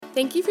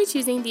Thank you for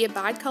choosing the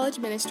Abide College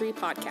Ministry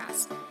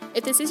podcast.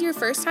 If this is your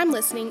first time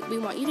listening, we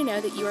want you to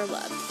know that you are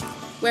loved.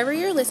 Wherever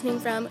you're listening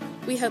from,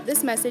 we hope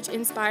this message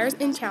inspires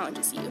and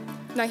challenges you.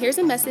 Now here's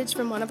a message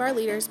from one of our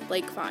leaders,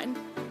 Blake Fine.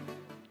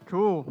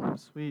 Cool.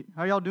 Sweet.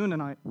 How y'all doing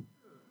tonight?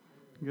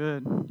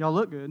 Good. Y'all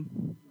look good.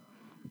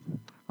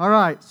 All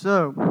right,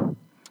 so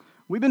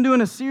we've been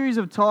doing a series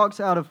of talks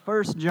out of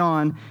 1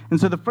 John,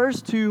 and so the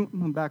first two, I'm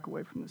going to back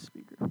away from the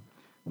speaker.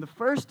 The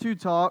first two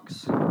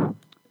talks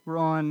were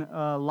on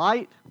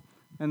light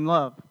and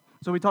love.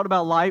 So we talked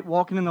about light,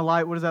 walking in the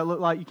light. What does that look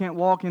like? You can't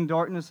walk in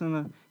darkness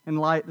and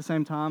light at the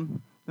same time.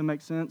 That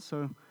makes sense.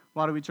 So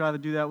why do we try to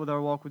do that with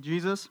our walk with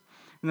Jesus?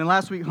 And then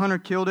last week, Hunter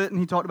killed it, and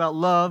he talked about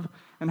love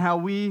and how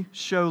we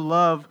show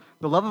love,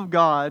 the love of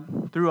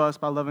God, through us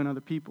by loving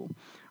other people.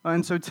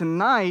 And so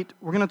tonight,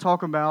 we're going to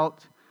talk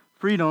about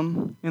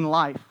freedom in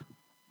life.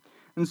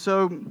 And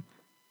so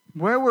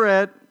where we're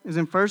at is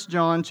in 1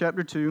 John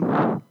chapter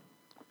 2,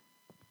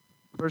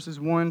 verses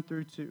 1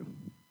 through 2.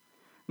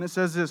 And it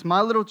says this,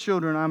 "My little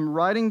children, I'm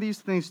writing these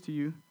things to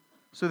you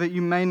so that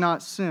you may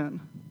not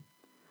sin.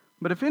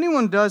 But if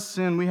anyone does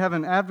sin, we have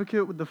an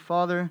advocate with the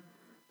Father,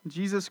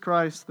 Jesus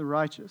Christ the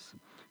righteous.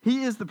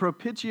 He is the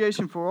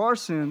propitiation for our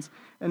sins,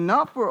 and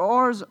not for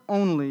ours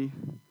only,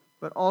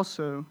 but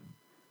also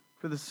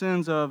for the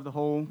sins of the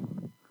whole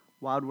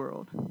wide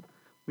world."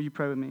 Will you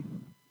pray with me?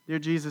 Dear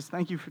Jesus,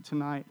 thank you for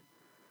tonight.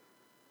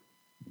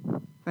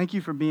 Thank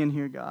you for being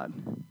here, God.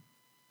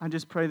 I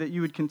just pray that you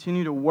would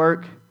continue to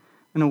work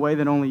in a way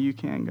that only you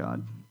can,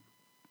 God.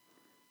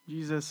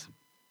 Jesus,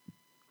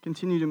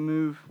 continue to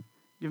move.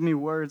 Give me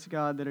words,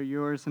 God, that are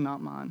yours and not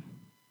mine.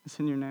 It's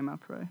in your name I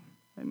pray.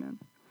 Amen.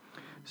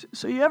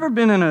 So you ever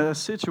been in a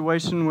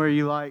situation where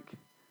you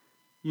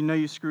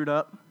you screwed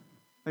up?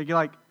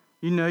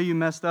 You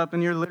messed up,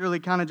 and you're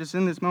literally kind of just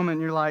in this moment,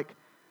 and you're like,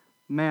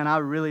 man, I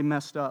really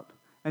messed up.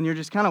 And you're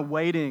just kind of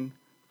waiting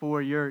for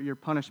your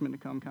punishment to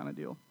come kind of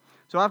deal.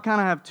 So I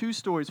kind of have two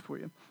stories for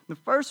you. The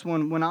first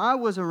one, when I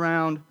was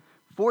around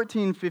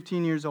 14,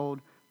 15 years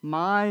old,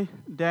 my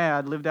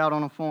dad lived out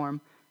on a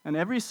farm, and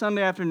every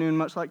Sunday afternoon,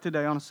 much like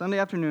today, on a Sunday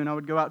afternoon, I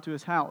would go out to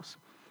his house.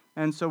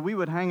 And so we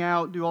would hang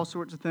out, do all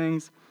sorts of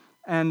things.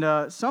 And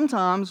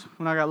sometimes,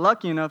 when I got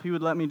lucky enough, he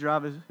would let me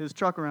drive his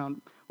truck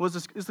around.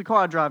 It's the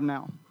car I drive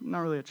now. Not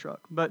really a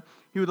truck. But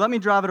he would let me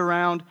drive it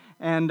around,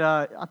 and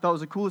I thought it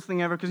was the coolest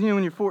thing ever. Because,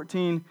 when you're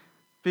 14,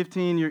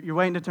 15, you're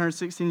waiting to turn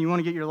 16, you want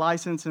to get your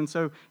license. And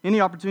so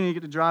any opportunity you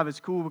get to drive is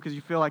cool because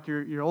you feel like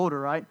you're older,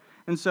 right?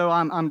 And so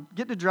I'm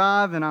get to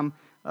drive, and I'm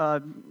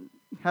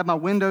have my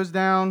windows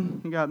down,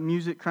 got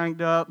music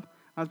cranked up.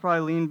 I was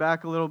probably leaned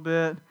back a little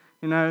bit,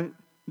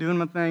 doing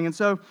my thing. And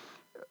so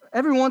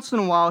every once in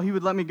a while, he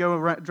would let me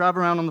go drive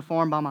around on the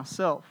farm by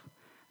myself.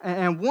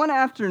 And one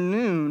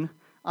afternoon,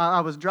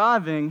 I was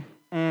driving,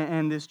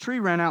 and this tree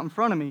ran out in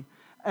front of me.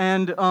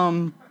 And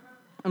I'm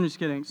just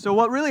kidding. So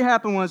what really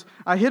happened was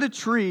I hit a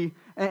tree,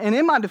 and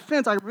in my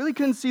defense, I really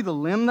couldn't see the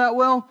limb that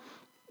well.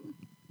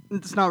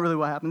 That's not really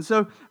what happened.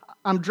 So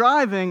I'm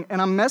driving, and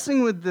I'm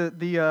messing with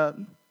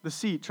the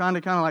seat, trying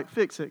to kind of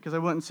fix it because I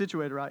wasn't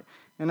situated right.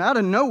 And out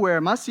of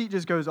nowhere, my seat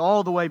just goes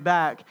all the way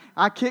back.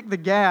 I kick the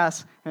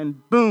gas,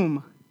 and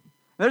boom.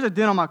 There's a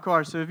dent on my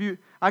car, so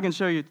I can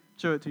show it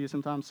to you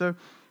sometime. So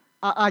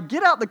I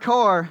get out the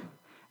car,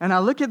 and I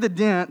look at the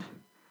dent,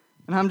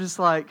 and I'm just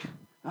like,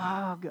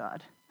 oh,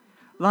 God.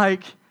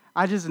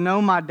 I just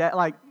know my dad.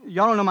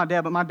 Y'all don't know my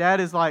dad, but my dad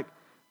is,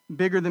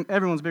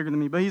 everyone's bigger than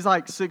me, but he's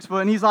 6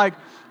 foot, and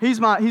he's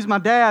my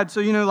dad,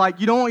 so, you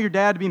don't want your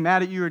dad to be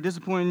mad at you or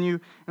disappointed in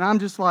you, and I'm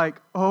just like,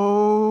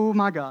 oh,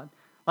 my God.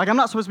 I'm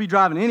not supposed to be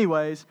driving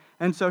anyways,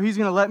 and so he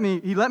let me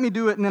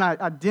do it, and then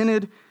I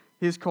dented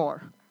his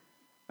car.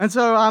 And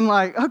so I'm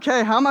like,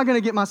 okay, how am I going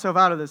to get myself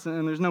out of this?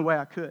 And there's no way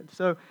I could.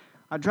 So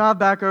I drive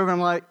back over, and I'm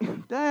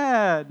like,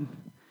 Dad,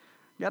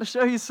 got to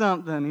show you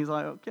something. He's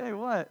like, okay,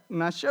 what?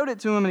 And I showed it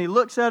to him, and he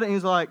looks at it, and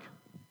he's like,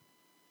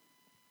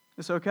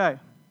 it's okay.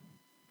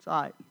 It's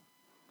all right.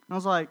 And I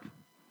was like,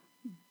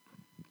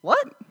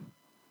 what?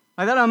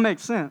 That doesn't make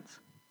sense.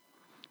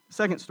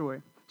 Second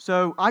story.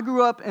 So I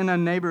grew up in a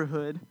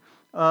neighborhood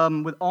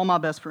with all my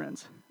best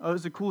friends. It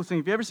was the coolest thing.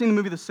 If you ever seen the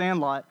movie The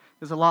Sandlot,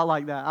 it's a lot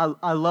like that.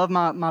 I love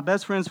my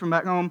best friends from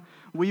back home.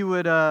 We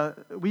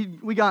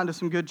got into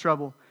some good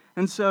trouble.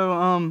 And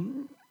so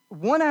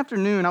one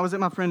afternoon, I was at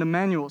my friend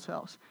Emmanuel's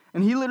house,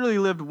 and he literally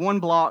lived one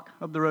block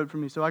up the road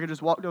from me, so I could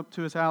just walk up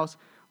to his house.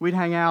 We'd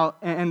hang out.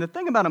 And the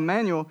thing about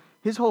Emmanuel,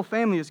 his whole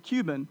family is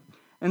Cuban.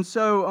 And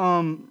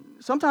so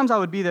sometimes I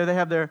would be there. They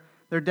have their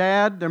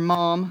dad, their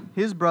mom,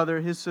 his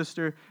brother, his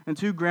sister, and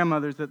two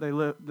grandmothers that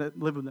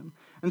live with them.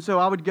 And so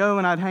I would go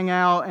and I'd hang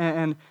out,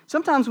 and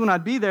sometimes when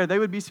I'd be there, they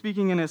would be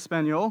speaking in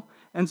Espanol,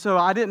 and so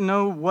I didn't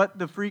know what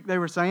the freak they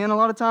were saying a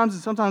lot of times,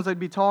 and sometimes they'd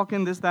be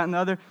talking, this, that, and the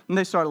other, and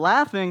they'd start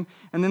laughing,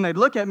 and then they'd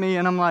look at me,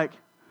 and I'm like,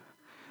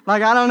 I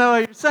don't know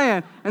what you're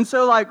saying. And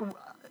so,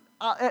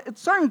 at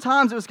certain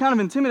times, it was kind of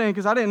intimidating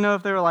because I didn't know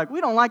if they were like,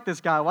 we don't like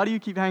this guy. Why do you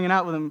keep hanging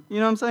out with him? You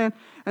know what I'm saying?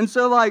 And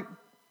so,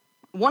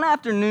 one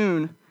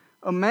afternoon,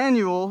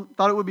 Emmanuel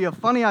thought it would be a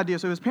funny idea.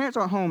 So his parents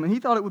aren't home, and he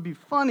thought it would be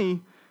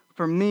funny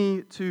for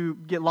me to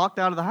get locked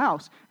out of the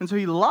house. And so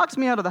he locks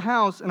me out of the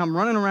house, and I'm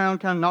running around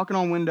kind of knocking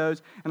on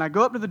windows, and I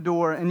go up to the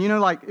door, and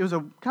like it was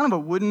a kind of a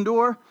wooden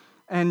door,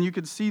 and you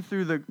could see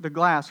through the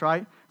glass,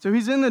 right? So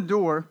he's in the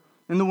door,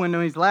 in the window,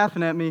 and he's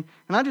laughing at me,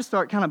 and I just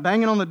start kind of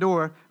banging on the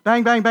door,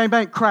 bang, bang, bang,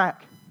 bang,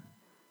 crack.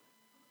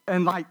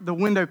 And like the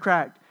window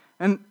cracked.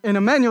 And in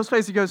Emmanuel's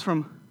face, he goes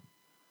from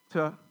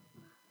to,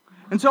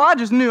 and so I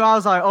just knew, I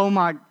was like, oh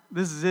my,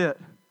 this is it.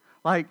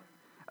 Like,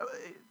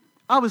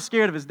 I was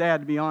scared of his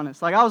dad, to be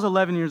honest. Like, I was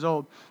 11 years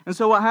old. And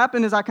so what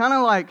happened is I kind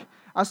of like,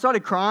 I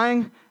started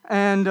crying,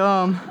 and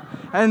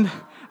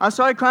I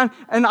started crying,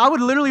 and I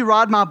would literally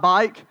ride my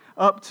bike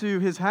up to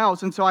his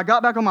house. And so I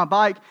got back on my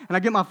bike, and I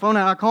get my phone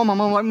out, and I call my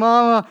mom, like,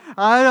 Mama,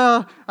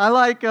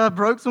 I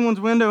broke someone's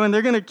window, and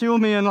they're going to kill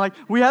me, and like,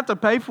 we have to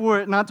pay for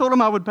it. And I told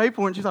him I would pay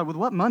for it, and she's like, with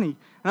what money?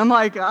 And I'm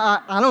like,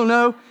 I don't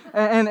know.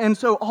 And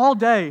so all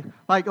day,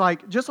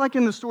 like just like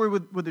in the story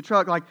with the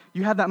truck, like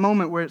you have that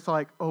moment where it's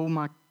like, oh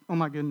my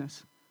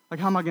goodness. Like,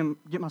 how am I going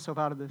to get myself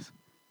out of this?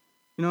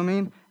 You know what I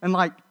mean? And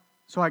like,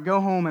 so I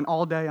go home, and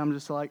all day I'm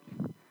just like,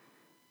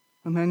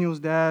 Emmanuel's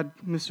dad,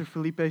 Mr.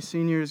 Felipe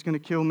Sr. is going to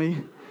kill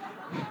me.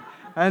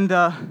 And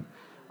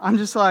I'm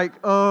just like,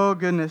 oh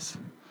goodness.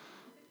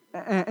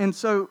 And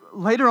so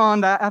later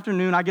on that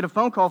afternoon, I get a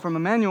phone call from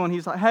Emmanuel, and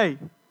he's like, hey,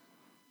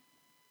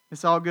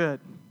 it's all good.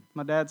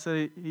 My dad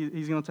said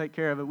he's going to take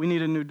care of it. We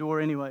need a new door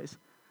anyways.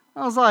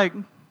 I was like,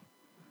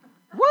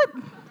 what?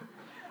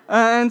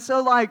 And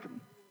so like,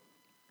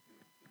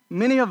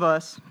 many of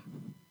us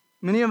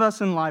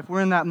in life,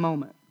 we're in that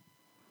moment.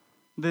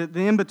 The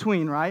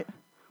in-between, right?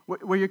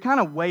 Where you're kind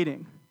of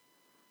waiting.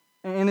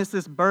 And it's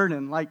this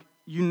burden, like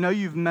you know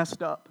you've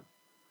messed up.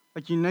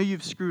 Like you know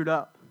you've screwed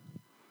up.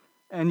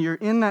 And you're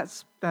in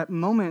that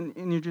moment,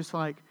 and you're just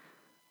like,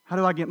 how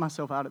do I get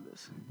myself out of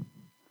this?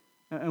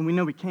 And we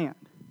know we can't.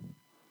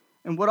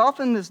 And what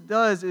often this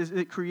does is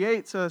it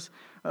creates us,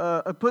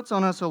 it puts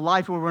on us a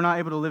life where we're not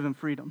able to live in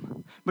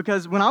freedom.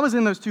 Because when I was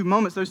in those two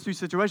moments, those two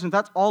situations,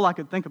 that's all I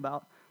could think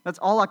about. That's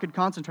all I could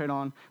concentrate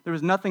on. There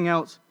was nothing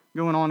else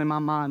going on in my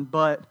mind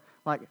but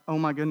like, oh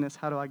my goodness,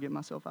 how do I get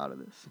myself out of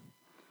this?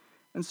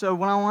 And so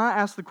what I want to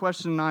ask the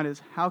question tonight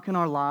is, how can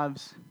our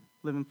lives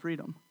live in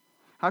freedom?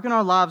 How can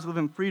our lives live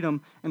in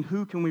freedom, and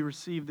who can we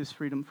receive this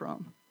freedom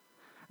from?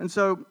 And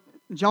so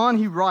John,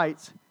 he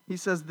writes, he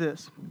says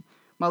this,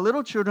 my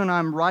little children, I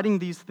am writing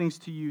these things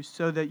to you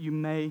so that you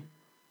may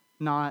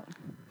not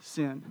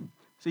sin.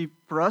 See,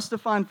 for us to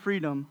find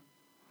freedom,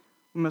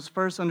 we must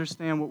first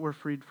understand what we're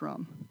freed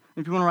from.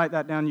 If you want to write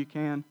that down, you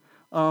can.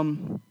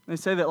 They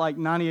say that like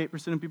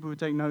 98% of people who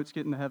take notes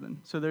get into heaven.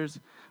 So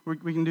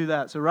we can do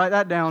that. So write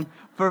that down.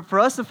 For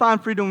us to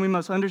find freedom, we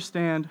must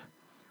understand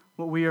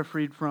what we are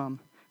freed from.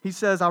 He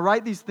says, I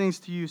write these things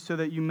to you so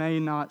that you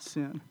may not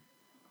sin.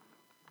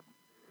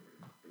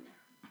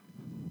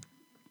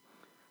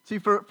 See,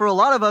 for a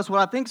lot of us,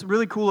 what I think is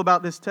really cool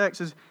about this text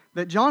is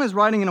that John is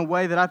writing in a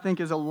way that I think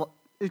is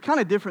kind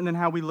of different than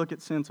how we look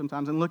at sin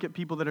sometimes and look at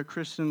people that are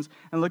Christians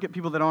and look at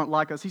people that aren't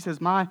like us. He says,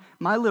 my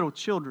little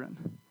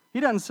children. He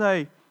doesn't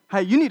say,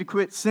 hey, you need to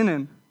quit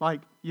sinning,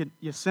 like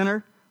you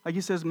sinner. Like he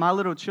says, my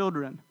little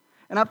children.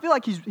 And I feel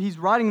like he's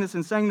writing this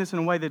and saying this in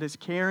a way that is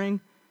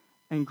caring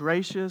and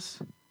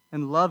gracious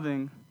and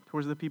loving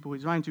towards the people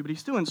he's writing to. But he's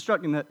still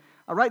instructing that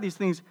I write these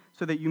things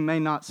so that you may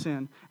not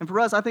sin. And for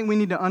us, I think we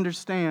need to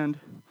understand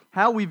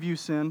how we view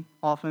sin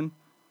often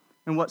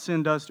and what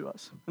sin does to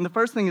us. And the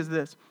first thing is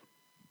this.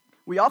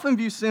 We often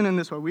view sin in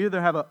this way. We either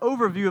have an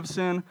overview of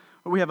sin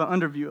or we have an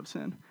underview of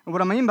sin. And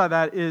what I mean by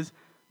that is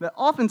that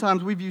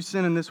oftentimes we view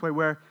sin in this way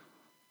where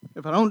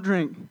if I don't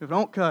drink, if I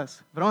don't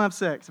cuss, if I don't have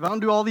sex, if I don't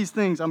do all these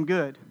things, I'm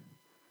good.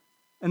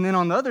 And then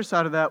on the other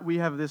side of that, we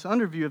have this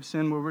underview of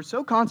sin where we're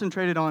so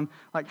concentrated on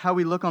like how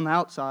we look on the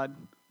outside,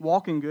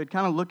 walking good,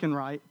 kind of looking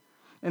right.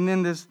 And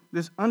then this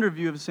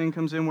underview of sin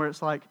comes in where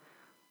it's like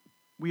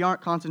we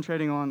aren't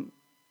concentrating on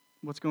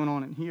what's going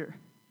on in here.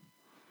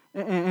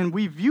 And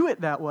we view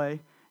it that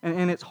way.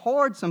 And it's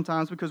hard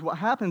sometimes because what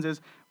happens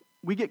is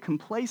we get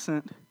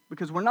complacent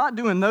because we're not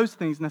doing those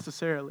things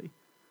necessarily.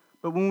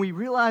 But when we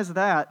realize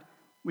that,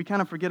 we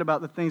kind of forget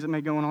about the things that may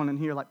be going on in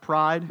here, like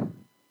pride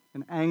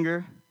and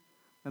anger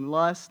and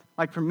lust.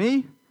 Like for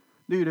me,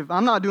 dude, if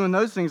I'm not doing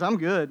those things, I'm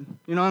good.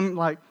 You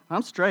know,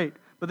 I'm straight.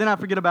 But then I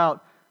forget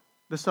about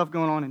the stuff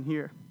going on in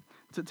here.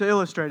 To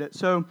illustrate it,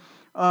 so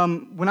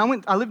when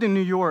I lived in New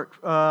York,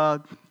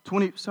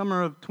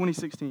 summer of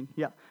 2016.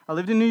 Yeah, I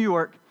lived in New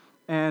York,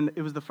 and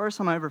it was the first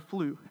time I ever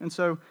flew. And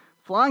so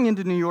flying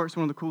into New York is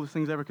one of the coolest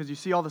things ever because you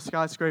see all the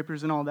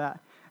skyscrapers and all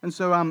that. And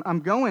so I'm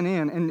going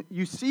in, and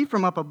you see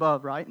from up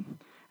above, right?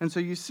 And so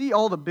you see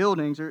all the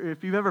buildings, or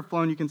if you've ever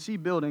flown, you can see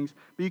buildings,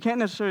 but you can't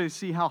necessarily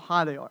see how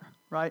high they are,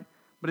 right?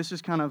 But it's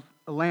just kind of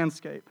a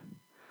landscape.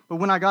 But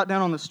when I got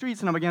down on the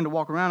streets and I began to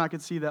walk around, I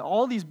could see that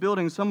all these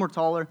buildings, some were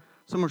taller,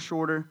 some were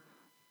shorter.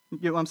 You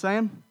get what I'm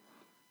saying?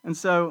 And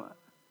so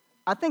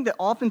I think that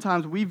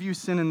oftentimes we view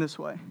sin in this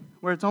way,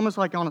 where it's almost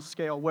like on a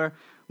scale, where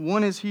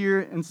 1 is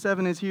here and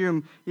 7 is here,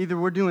 and either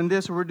we're doing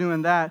this or we're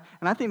doing that.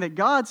 And I think that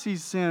God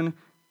sees sin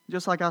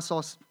just like I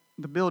saw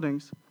the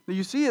buildings. That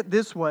you see it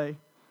this way,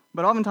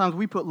 but oftentimes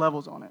we put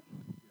levels on it.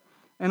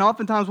 And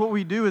oftentimes what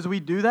we do is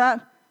we do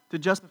that to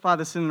justify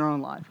the sin in our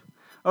own life.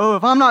 Oh,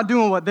 if I'm not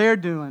doing what they're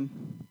doing,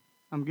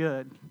 I'm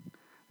good.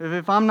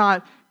 If I'm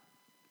not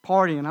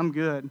partying, I'm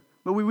good.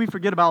 But we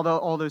forget about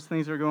all those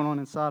things that are going on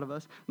inside of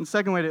us. And the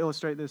second way to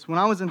illustrate this, when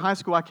I was in high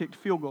school, I kicked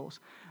field goals.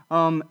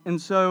 And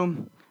so,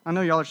 I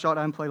know y'all are shocked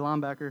I didn't play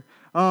linebacker.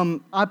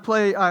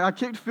 I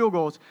kicked field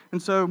goals.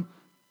 And so,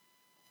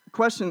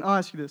 question, I'll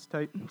ask you this,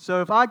 Tate.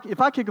 So if I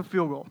kick a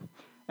field goal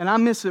and I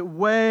miss it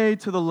way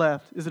to the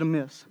left, is it a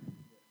miss?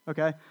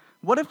 Okay.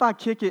 What if I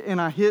kick it and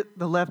I hit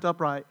the left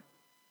upright?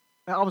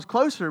 I was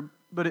closer,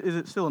 but is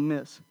it still a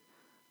miss?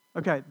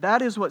 Okay,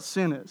 that is what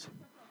sin is.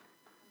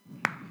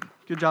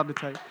 Good job to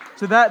Tate.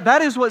 So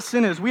that is what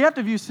sin is. We have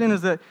to view sin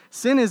as that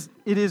sin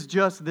is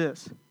just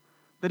this.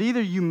 That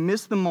either you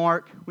miss the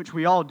mark, which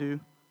we all do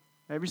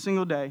every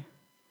single day,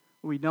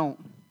 or we don't.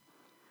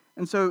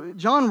 And so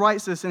John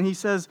writes this, and he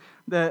says,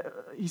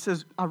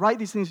 I write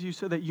these things to you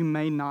so that you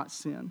may not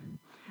sin.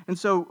 And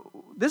so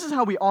this is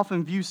how we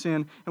often view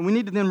sin, and we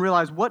need to then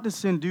realize, what does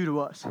sin do to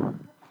us?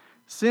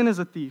 Sin is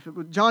a thief.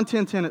 John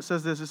 10:10, it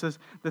says this. It says,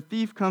 the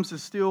thief comes to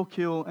steal,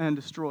 kill, and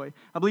destroy.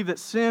 I believe that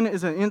sin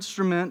is an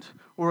instrument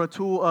or a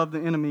tool of the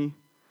enemy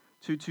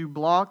to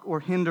block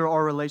or hinder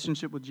our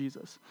relationship with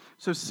Jesus.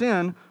 So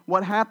sin,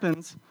 what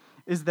happens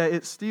is that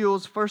it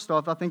steals, first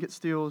off, I think it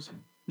steals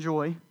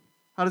joy.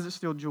 How does it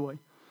steal joy?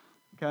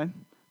 Okay?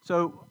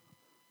 So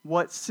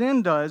what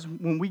sin does,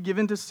 when we give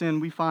into sin,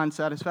 we find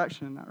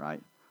satisfaction in that,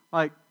 right?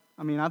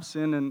 I've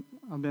sinned and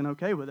I've been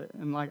okay with it.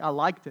 And I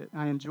liked it.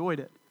 I enjoyed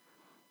it.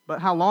 But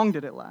how long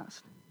did it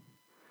last?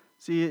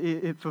 See,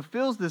 it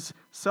fulfills this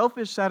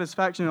selfish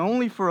satisfaction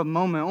only for a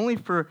moment, only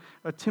for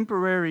a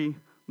temporary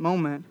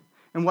moment.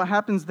 And what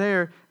happens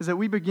there is that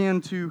we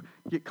begin to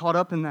get caught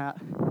up in that.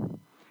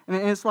 And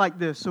it's like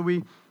this. So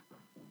we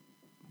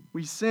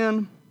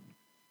sin.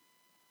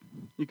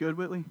 You good,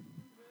 Whitley?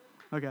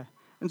 Okay.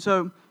 And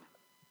so,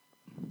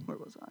 where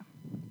was I?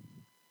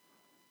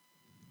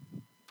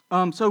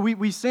 So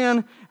we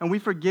sin and we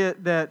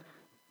forget that.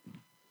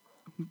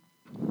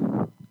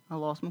 I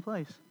lost my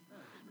place.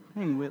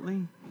 Dang,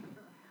 Whitley.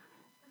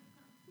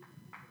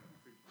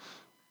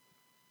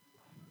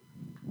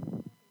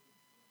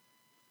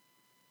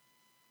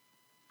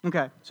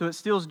 Okay, so it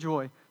steals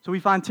joy. So we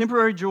find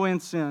temporary joy in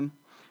sin.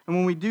 And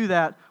when we do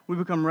that, we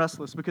become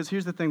restless. Because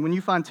here's the thing. When you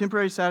find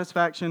temporary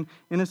satisfaction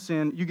in a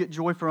sin, you get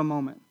joy for a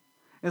moment.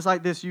 It's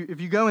like this. If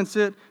you go and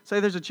sit, say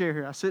there's a chair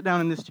here. I sit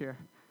down in this chair.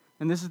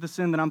 And this is the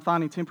sin that I'm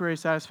finding temporary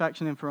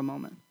satisfaction in for a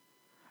moment.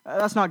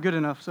 That's not good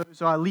enough.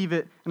 So I leave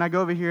it, and I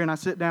go over here, and I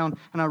sit down,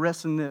 and I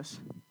rest in this.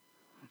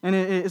 And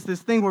it's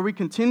this thing where we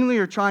continually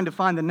are trying to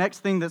find the next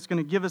thing that's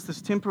going to give us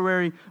this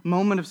temporary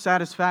moment of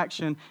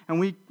satisfaction, and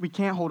we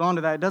can't hold on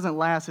to that. It doesn't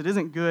last. It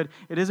isn't good.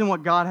 It isn't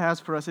what God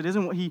has for us. It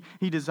isn't what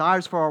He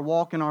desires for our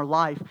walk in our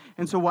life.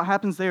 And so what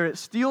happens there, it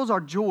steals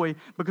our joy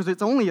because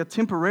it's only a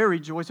temporary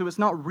joy, so it's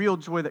not real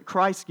joy that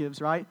Christ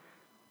gives, right?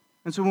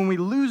 And so when we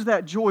lose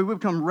that joy, we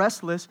become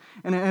restless,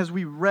 and as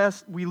we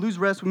lose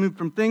rest, we move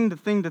from thing to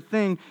thing to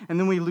thing, and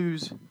then we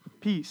lose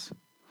peace.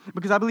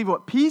 Because I believe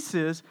what peace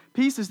is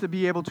to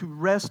be able to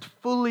rest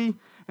fully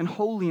and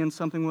wholly in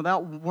something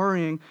without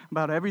worrying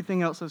about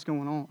everything else that's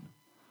going on.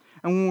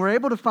 And when we're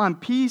able to find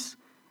peace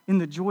in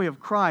the joy of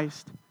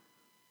Christ,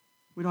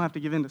 we don't have to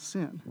give in to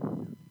sin.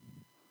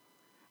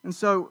 And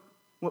so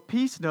what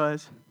peace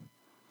does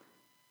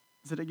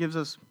is that it gives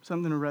us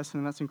something to rest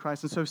in, and that's in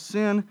Christ. And so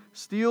sin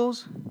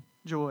steals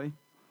joy,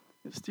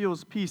 it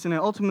steals peace, and it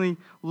ultimately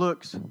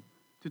looks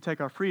to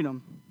take our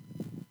freedom.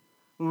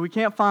 We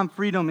can't find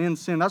freedom in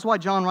sin. That's why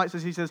John writes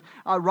this. He says,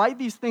 I write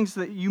these things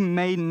so that you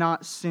may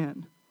not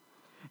sin.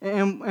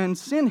 And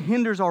sin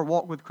hinders our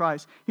walk with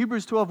Christ.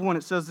 Hebrews 12:1,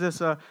 it says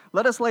this,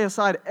 let us lay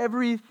aside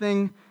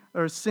everything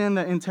or sin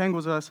that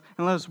entangles us,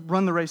 and let us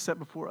run the race set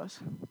before us.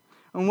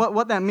 And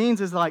what that means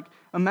is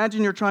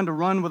imagine you're trying to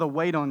run with a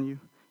weight on you.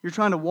 You're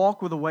trying to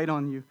walk with a weight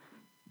on you.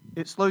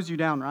 It slows you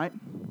down, right?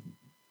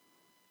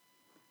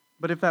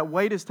 But if that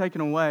weight is taken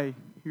away,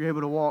 you're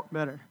able to walk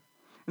better.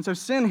 And so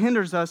sin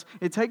hinders us.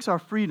 It takes our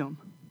freedom.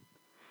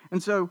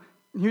 And so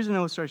here's an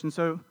illustration.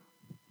 So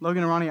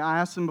Logan and Ronnie, I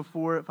asked them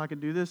before if I could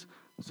do this.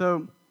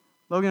 So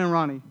Logan and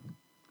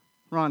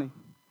Ronnie,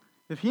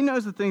 if he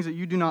knows the things that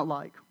you do not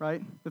like,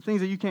 right, the things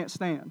that you can't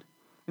stand,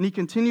 and he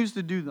continues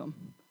to do them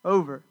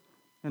over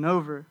and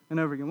over and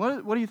over again,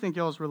 what do you think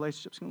y'all's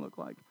relationship's going to look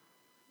like?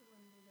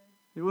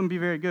 It wouldn't be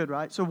very good,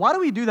 right? So why do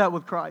we do that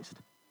with Christ?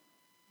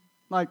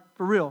 For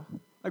real.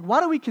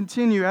 Why do we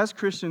continue as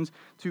Christians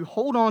to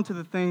hold on to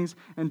the things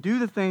and do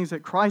the things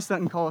that Christ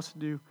doesn't call us to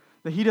do,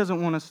 that He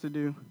doesn't want us to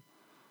do?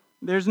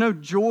 There's no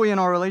joy in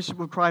our relationship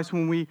with Christ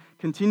when we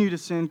continue to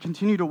sin,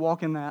 continue to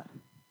walk in that.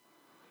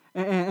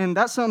 And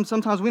that's something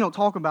sometimes we don't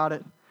talk about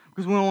it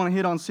because we don't want to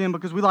hit on sin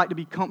because we like to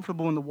be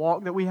comfortable in the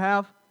walk that we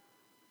have.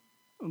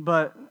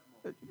 But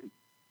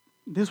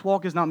this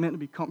walk is not meant to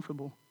be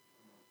comfortable.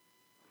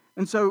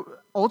 And so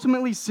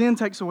ultimately sin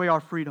takes away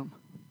our freedom.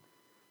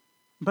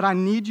 But I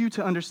need you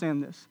to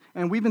understand this.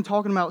 And we've been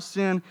talking about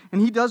sin,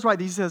 and he does write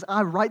these. He says,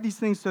 I write these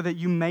things so that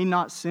you may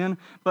not sin.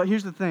 But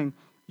here's the thing.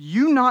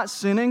 You not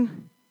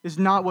sinning is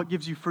not what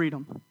gives you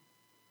freedom.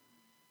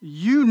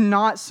 You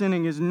not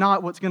sinning is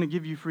not what's going to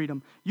give you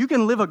freedom. You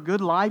can live a good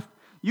life.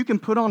 You can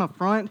put on a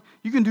front.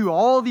 You can do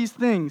all these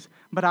things.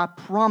 But I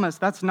promise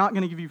that's not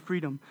going to give you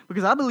freedom.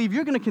 Because I believe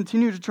you're going to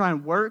continue to try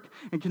and work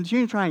and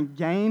continue to try and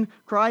gain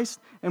Christ.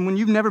 And when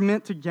you've never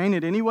meant to gain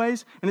it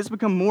anyways, and it's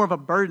become more of a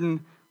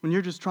burden when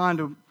you're just trying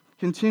to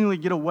continually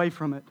get away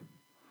from it.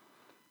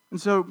 And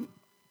so,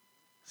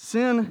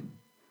 sinning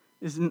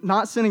is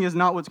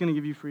not what's going to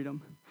give you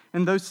freedom.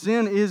 And though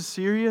sin is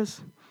serious,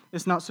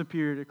 it's not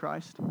superior to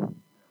Christ.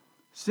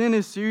 Sin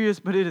is serious,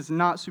 but it is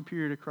not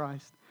superior to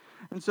Christ.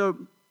 And so,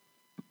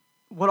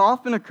 what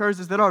often occurs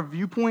is that our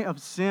viewpoint of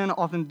sin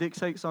often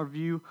dictates our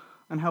view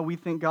on how we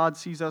think God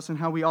sees us and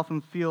how we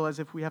often feel as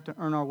if we have to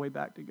earn our way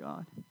back to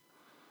God.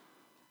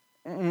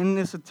 In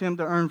this attempt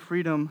to earn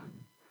freedom,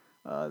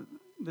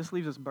 this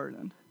leaves us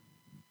burdened.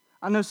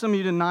 I know some of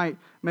you tonight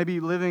may be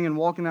living and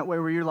walking that way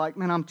where you're like,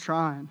 man, I'm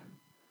trying.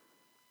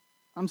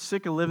 I'm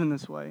sick of living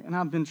this way, and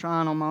I've been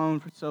trying on my own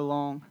for so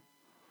long.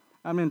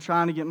 I've been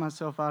trying to get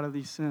myself out of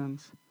these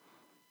sins.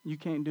 You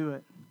can't do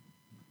it.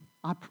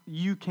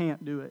 You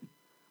can't do it.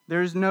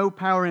 There is no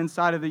power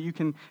inside of it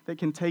that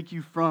can take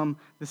you from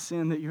the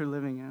sin that you're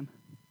living in.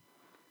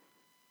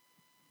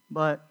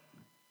 But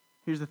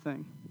here's the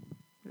thing.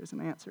 There's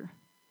an answer.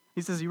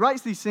 He says, he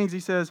writes these things.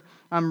 He says,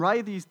 I'm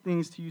writing these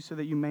things to you so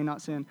that you may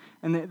not sin.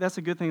 And that's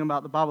a good thing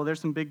about the Bible.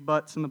 There's some big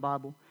buts in the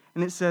Bible.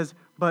 And it says,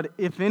 but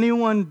if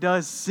anyone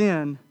does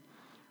sin,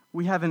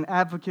 we have an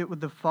advocate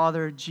with the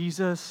Father,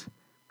 Jesus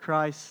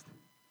Christ,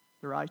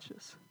 the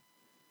righteous.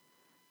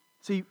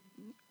 See,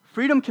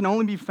 freedom can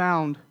only be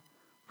found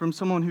from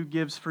someone who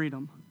gives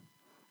freedom.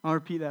 I'll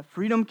repeat that.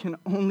 Freedom can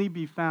only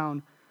be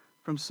found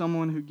from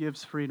someone who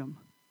gives freedom.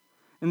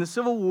 In the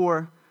Civil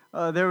War,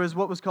 there was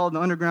what was called the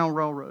Underground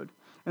Railroad.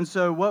 And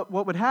so what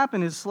would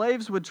happen is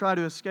slaves would try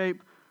to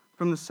escape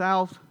from the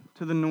south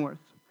to the north.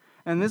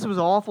 And this was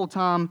an awful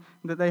time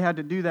that they had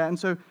to do that. And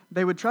so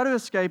they would try to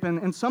escape,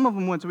 and some of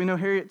them would. So we know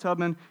Harriet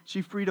Tubman,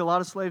 she freed a lot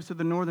of slaves to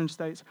the northern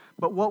states.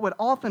 But what would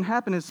often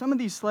happen is some of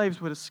these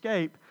slaves would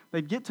escape,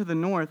 they'd get to the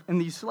north,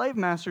 and these slave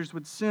masters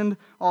would send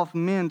off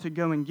men to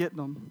go and get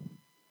them.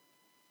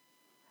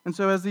 And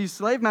so as these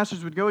slave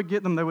masters would go and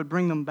get them, they would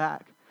bring them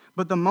back.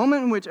 But the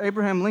moment in which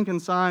Abraham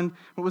Lincoln signed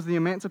what was the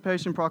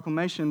Emancipation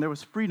Proclamation, there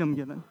was freedom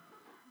given.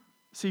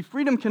 See,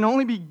 freedom can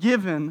only be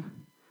given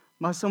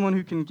by someone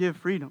who can give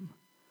freedom.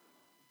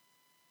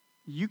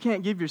 You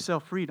can't give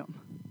yourself freedom.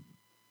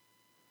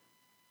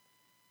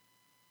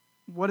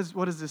 What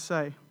does this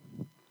say?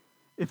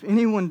 If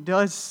anyone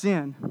does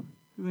sin,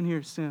 who in here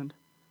has sinned?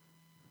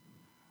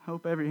 I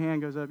hope every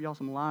hand goes up. Y'all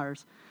some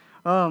liars.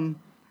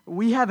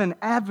 We have an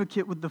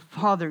advocate with the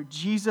Father,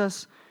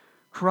 Jesus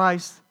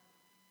Christ,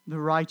 the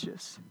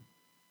righteous.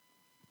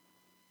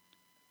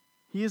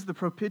 He is the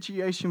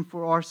propitiation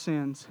for our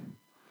sins.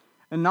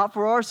 And not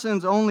for our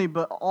sins only,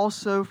 but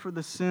also for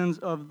the sins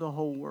of the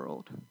whole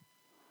world.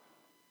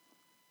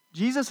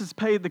 Jesus has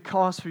paid the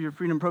cost for your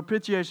freedom.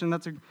 Propitiation,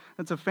 that's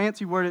a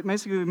fancy word. It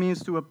basically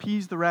means to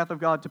appease the wrath of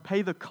God, to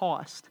pay the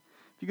cost.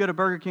 If you go to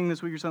Burger King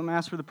this week or something,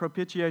 ask for the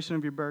propitiation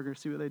of your burger,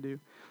 see what they do.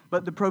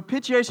 But the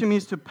propitiation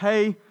means to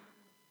pay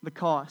the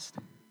cost.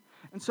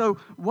 And so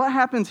what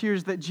happens here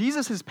is that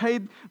Jesus has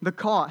paid the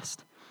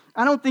cost.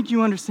 I don't think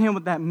you understand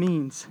what that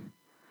means.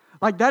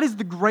 Like, that is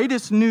the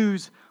greatest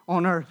news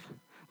on earth.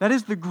 That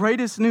is the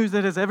greatest news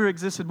that has ever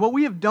existed. What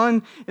we have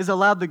done is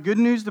allowed the good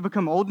news to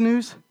become old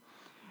news.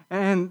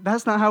 And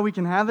that's not how we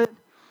can have it.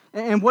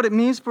 And what it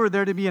means for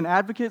there to be an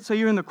advocate, say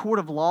you're in the court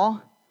of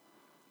law,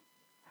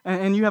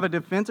 and you have a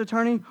defense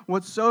attorney.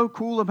 What's so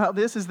cool about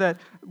this is that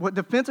what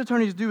defense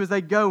attorneys do is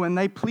they go and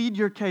they plead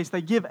your case.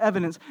 They give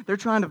evidence. They're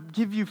trying to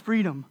give you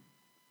freedom.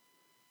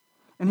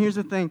 And here's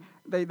the thing.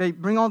 They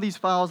bring all these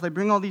files. They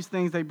bring all these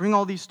things. They bring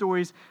all these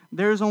stories.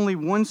 There's only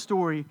one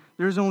story.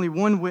 There's only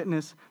one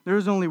witness.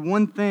 There's only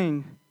one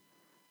thing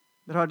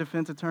that our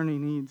defense attorney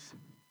needs.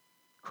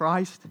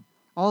 Christ.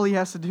 All he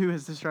has to do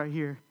is this right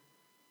here.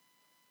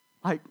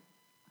 Like,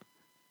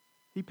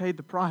 he paid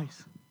the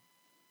price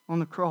on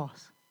the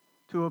cross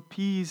to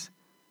appease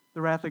the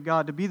wrath of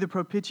God, to be the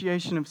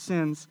propitiation of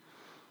sins.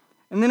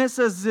 And then it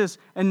says this,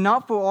 and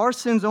not for our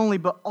sins only,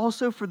 but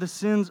also for the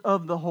sins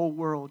of the whole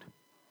world.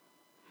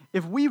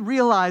 If we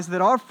realize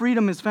that our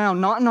freedom is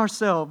found not in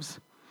ourselves,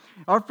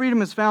 our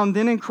freedom is found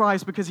then in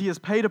Christ because he has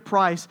paid a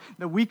price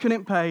that we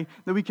couldn't pay,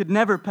 that we could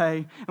never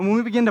pay. And when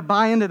we begin to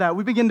buy into that,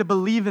 we begin to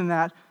believe in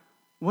that,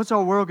 what's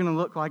our world going to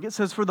look like? It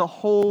says for the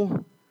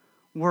whole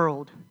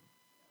world.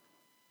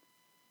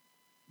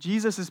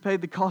 Jesus has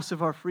paid the cost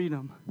of our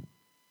freedom.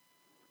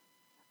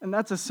 And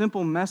that's a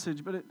simple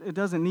message, but it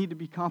doesn't need to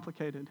be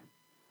complicated.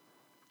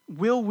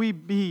 Will we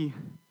be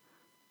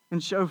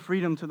and show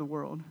freedom to the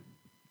world?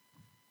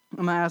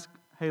 I'm going to ask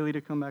Haley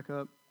to come back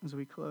up as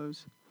we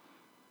close.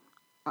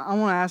 I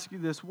want to ask you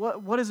this.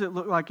 What does it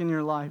look like in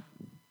your life?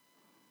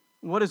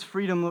 What does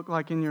freedom look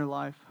like in your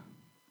life?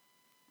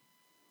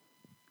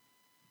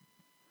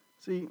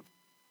 See,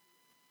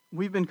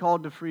 we've been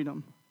called to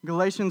freedom.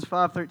 Galatians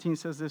 5:13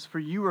 says this, "For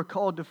you are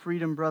called to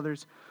freedom,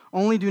 brothers.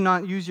 Only do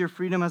not use your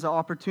freedom as an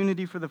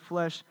opportunity for the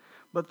flesh,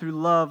 but through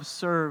love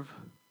serve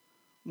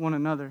one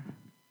another."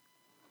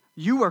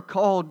 You are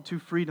called to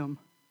freedom.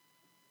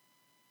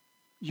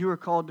 You are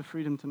called to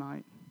freedom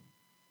tonight.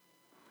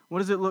 What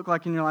does it look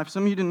like in your life?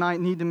 Some of you tonight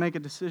need to make a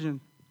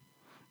decision.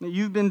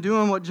 You've been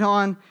doing what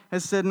John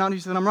has said. He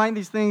said, I'm writing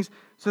these things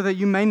so that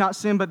you may not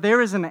sin, but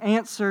there is an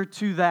answer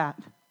to that.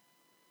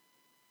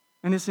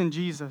 And it's in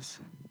Jesus.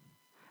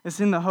 It's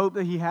in the hope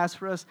that He has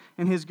for us,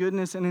 in His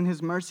goodness and in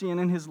His mercy and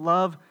in His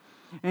love.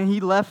 And He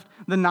left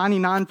the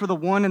 99 for the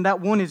one, and that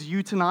one is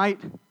you tonight.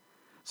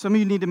 Some of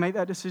you need to make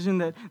that decision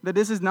that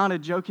this is not a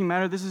joking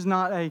matter. This is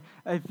not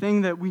a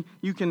thing that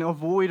you can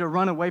avoid or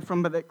run away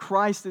from, but that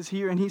Christ is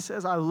here and He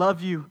says, I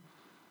love you.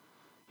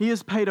 He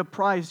has paid a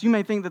price. You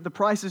may think that the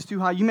price is too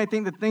high. You may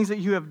think the things that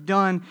you have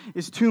done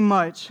is too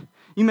much.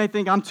 You may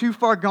think, I'm too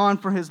far gone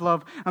for His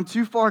love. I'm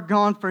too far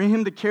gone for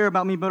Him to care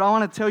about me. But I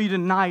want to tell you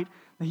tonight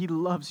that He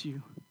loves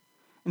you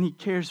and He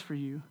cares for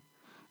you.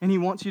 And He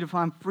wants you to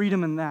find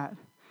freedom in that.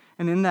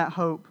 And in that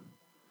hope,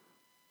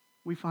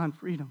 we find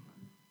freedom.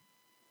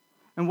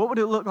 And what would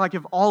it look like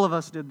if all of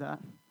us did that?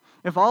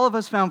 If all of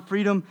us found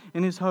freedom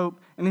in His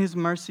hope and His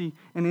mercy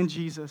and in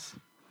Jesus?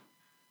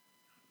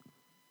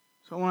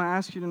 So I want to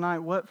ask you tonight,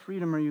 what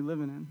freedom are you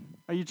living in?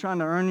 Are you trying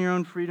to earn your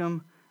own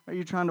freedom? Are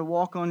you trying to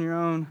walk on your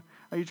own?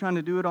 Are you trying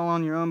to do it all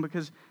on your own?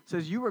 Because it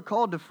says you were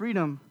called to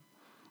freedom.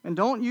 And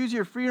don't use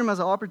your freedom as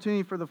an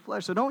opportunity for the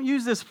flesh. So don't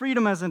use this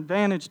freedom as an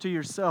advantage to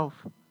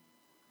yourself.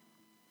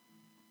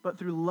 But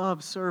through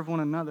love, serve one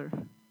another.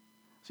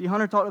 See,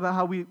 Hunter talked about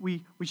how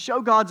we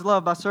show God's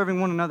love by serving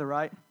one another,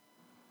 right?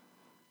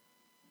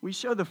 We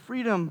show the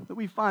freedom that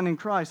we find in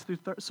Christ through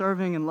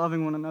serving and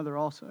loving one another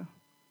also.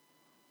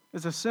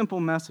 It's a simple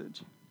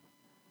message,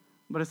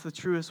 but it's the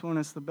truest one.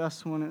 It's the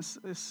best one. It's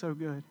so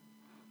good.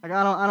 Like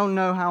I don't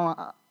know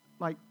how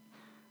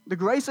the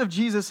grace of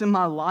Jesus in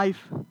my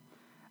life,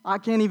 I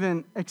can't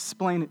even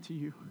explain it to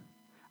you.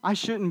 I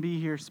shouldn't be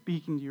here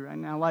speaking to you right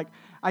now. Like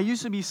I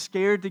used to be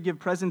scared to give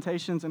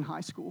presentations in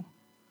high school.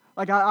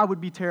 Like I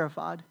would be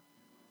terrified.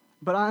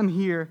 But I'm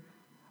here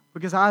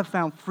because I have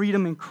found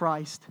freedom in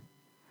Christ.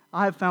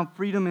 I have found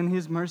freedom in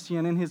His mercy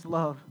and in His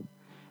love.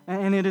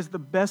 And it is the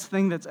best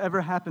thing that's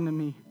ever happened to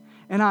me.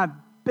 And I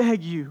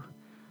beg you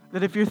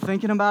that if you're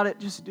thinking about it,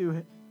 just do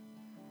it.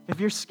 If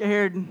you're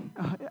scared,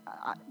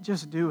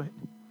 just do it.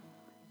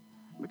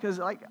 Because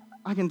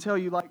I can tell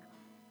you,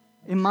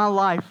 in my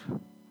life,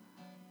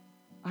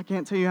 I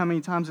can't tell you how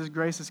many times His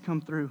grace has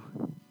come through.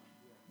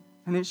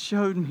 And it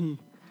showed me,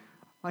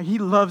 He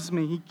loves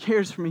me, He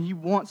cares for me, He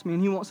wants me,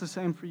 and He wants the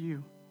same for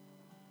you.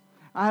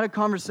 I had a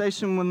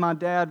conversation with my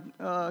dad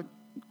a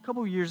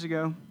couple of years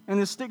ago,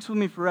 and this sticks with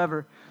me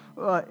forever.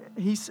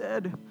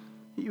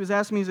 He was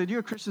asking me, he said, you're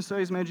a Christian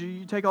studies major,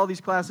 you take all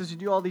these classes, you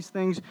do all these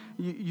things,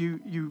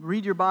 you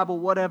read your Bible,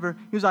 whatever.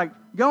 He was like,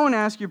 go and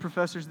ask your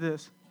professors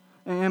this.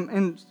 And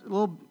a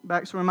little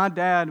backstory, my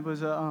dad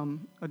was a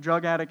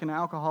drug addict and an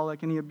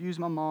alcoholic, and he abused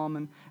my mom,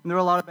 and there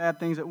were a lot of bad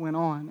things that went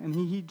on, and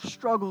he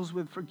struggles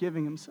with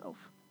forgiving himself.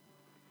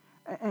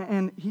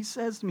 And he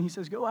says to me, he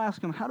says, go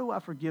ask him, how do I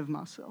forgive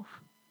myself?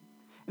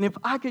 And if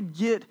I could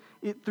get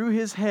it through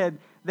his head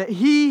that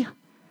he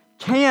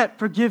can't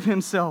forgive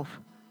himself,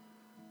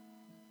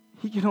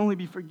 he can only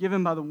be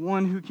forgiven by the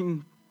one who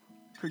can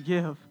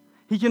forgive.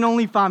 He can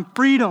only find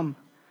freedom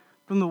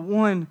from the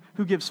one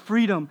who gives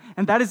freedom,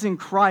 and that is in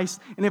Christ.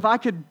 And if I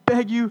could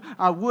beg you,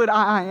 I would.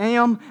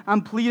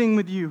 I'm pleading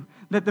with you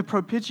that the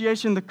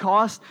propitiation, the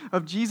cost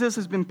of Jesus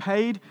has been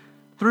paid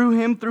through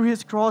Him, through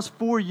His cross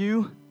for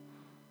you.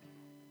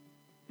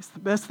 It's the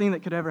best thing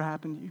that could ever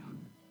happen to you.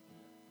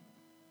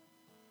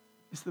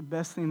 It's the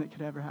best thing that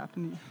could ever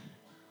happen to you.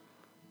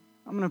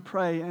 I'm going to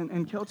pray,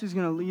 and Kelsey's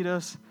going to lead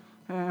us,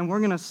 and we're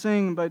going to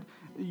sing, but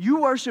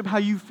you worship how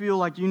you feel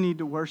like you need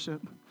to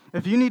worship.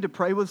 If you need to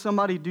pray with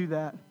somebody, do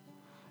that.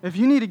 If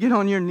you need to get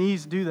on your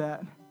knees, do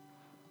that.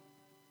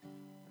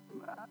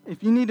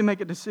 If you need to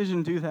make a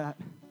decision, do that.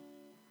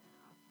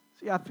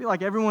 See, I feel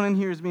like everyone in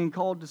here is being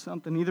called to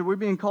something. Either we're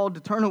being called to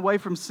turn away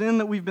from sin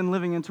that we've been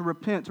living in, to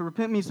repent. To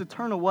repent means to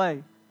turn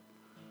away.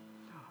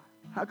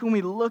 How can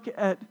we look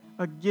at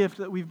a gift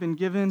that we've been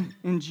given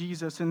in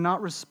Jesus and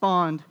not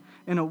respond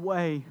in a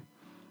way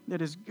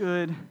that is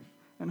good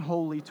and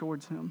holy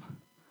towards Him?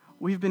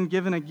 We've been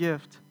given a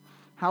gift.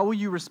 How will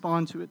you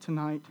respond to it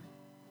tonight?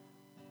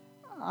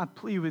 I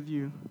plead with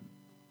you.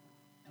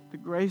 The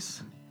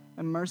grace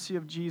and mercy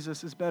of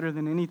Jesus is better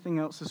than anything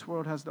else this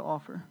world has to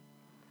offer.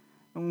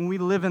 And when we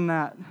live in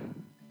that,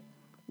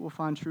 we'll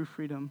find true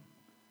freedom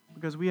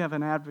because we have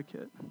an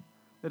advocate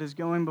that is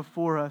going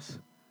before us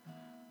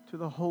to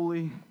the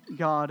holy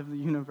God of the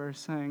universe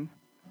saying,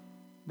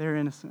 they're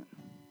innocent.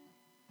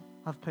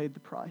 I've paid the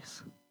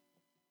price.